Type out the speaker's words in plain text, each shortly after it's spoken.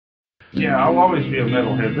Yeah, I'll always be a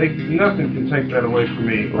metalhead. Nothing can take that away from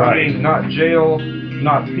me. Right. I mean, not jail,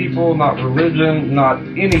 not people, not religion, not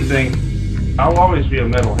anything. I'll always be a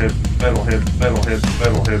metalhead, metalhead, metalhead,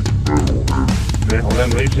 metalhead,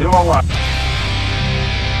 metalhead, makes it all right.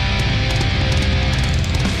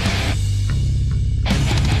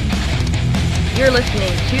 You're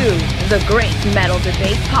listening to the Great Metal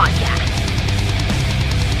Debate Podcast.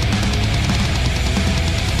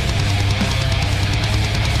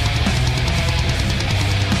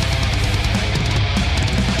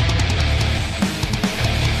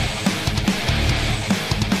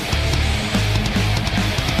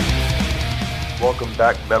 Welcome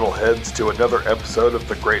back, metalheads, to another episode of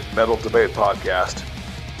the Great Metal Debate Podcast.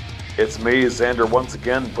 It's me, Xander, once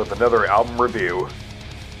again with another album review.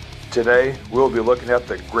 Today, we'll be looking at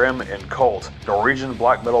the grim and cult Norwegian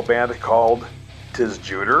black metal band called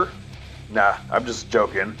Tiss-juder? Nah, I'm just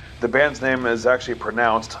joking. The band's name is actually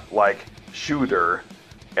pronounced like Shoo-der,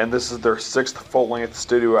 and this is their 6th full-length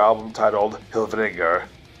studio album titled Helvegr.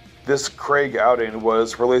 This kreig outing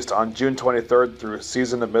was released on June 23rd through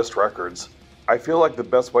Season of Mist Records. I feel like the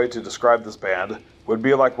best way to describe this band would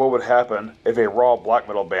be like what would happen if a raw black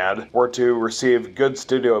metal band were to receive good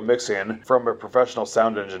studio mixing from a professional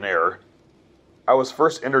sound engineer. I was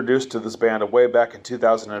first introduced to this band way back in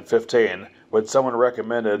 2015 when someone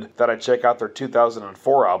recommended that I check out their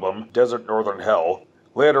 2004 album, Desert Northern Hell.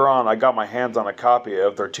 Later on, I got my hands on a copy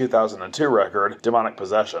of their 2002 record, Demonic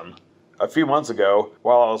Possession. A few months ago,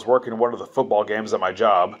 while I was working one of the football games at my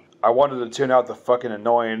job, I wanted to tune out the fucking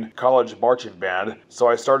annoying college marching band, so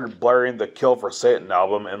I started blaring the Kill for Satan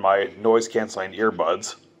album in my noise-canceling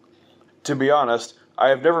earbuds. To be honest, I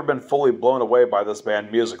have never been fully blown away by this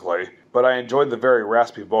band musically, but I enjoyed the very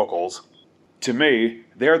raspy vocals. To me,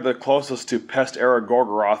 they are the closest to Pest-era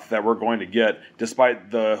Gorgoroth that we're going to get,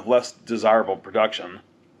 despite the less desirable production.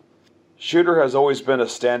 Shoo-der has always been a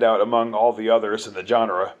standout among all the others in the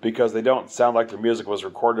genre, because they don't sound like their music was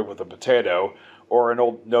recorded with a potato, or an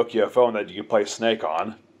old Nokia phone that you could play Snake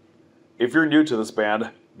on. If you're new to this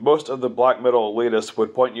band, most of the black metal elitists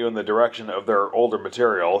would point you in the direction of their older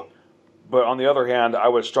material, but on the other hand, I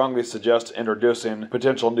would strongly suggest introducing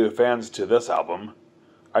potential new fans to this album.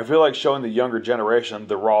 I feel like showing the younger generation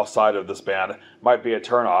the raw side of this band might be a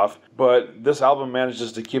turnoff, but this album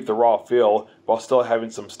manages to keep the raw feel while still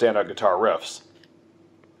having some standout guitar riffs.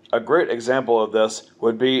 A great example of this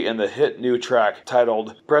would be in the hit new track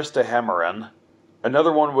titled Preste Hammeren.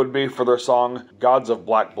 Another one would be for their song Gods of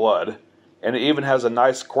Black Blood, and it even has a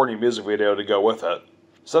nice corny music video to go with it.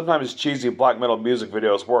 Sometimes cheesy black metal music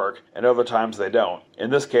videos work, and other times they don't.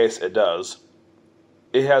 In this case, it does.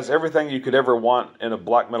 It has everything you could ever want in a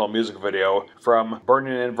black metal music video, from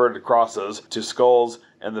burning inverted crosses to skulls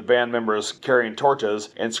and the band members carrying torches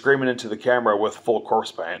and screaming into the camera with full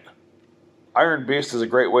corpse paint. Iron Beast is a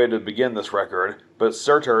great way to begin this record, but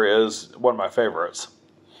Tsjuder is one of my favorites.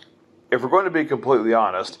 If we're going to be completely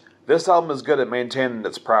honest, this album is good at maintaining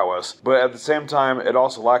its prowess, but at the same time it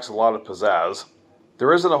also lacks a lot of pizzazz.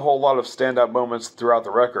 There isn't a whole lot of standout moments throughout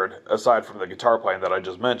the record, aside from the guitar playing that I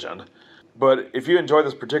just mentioned. But if you enjoy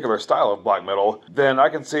this particular style of black metal, then I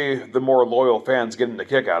can see the more loyal fans getting a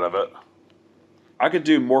kick out of it. I could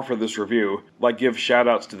do more for this review, like give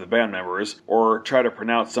shoutouts to the band members, or try to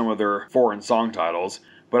pronounce some of their foreign song titles,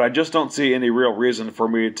 but I just don't see any real reason for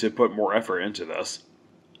me to put more effort into this.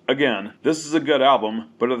 Again, this is a good album,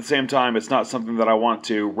 but at the same time it's not something that I want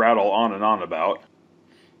to rattle on and on about.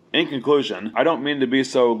 In conclusion, I don't mean to be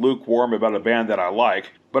so lukewarm about a band that I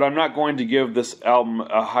like, but I'm not going to give this album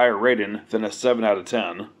a higher rating than a 7 out of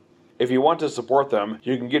 10. If you want to support them,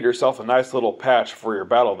 you can get yourself a nice little patch for your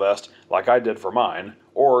battle vest like I did for mine,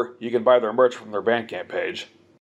 or you can buy their merch from their Bandcamp page.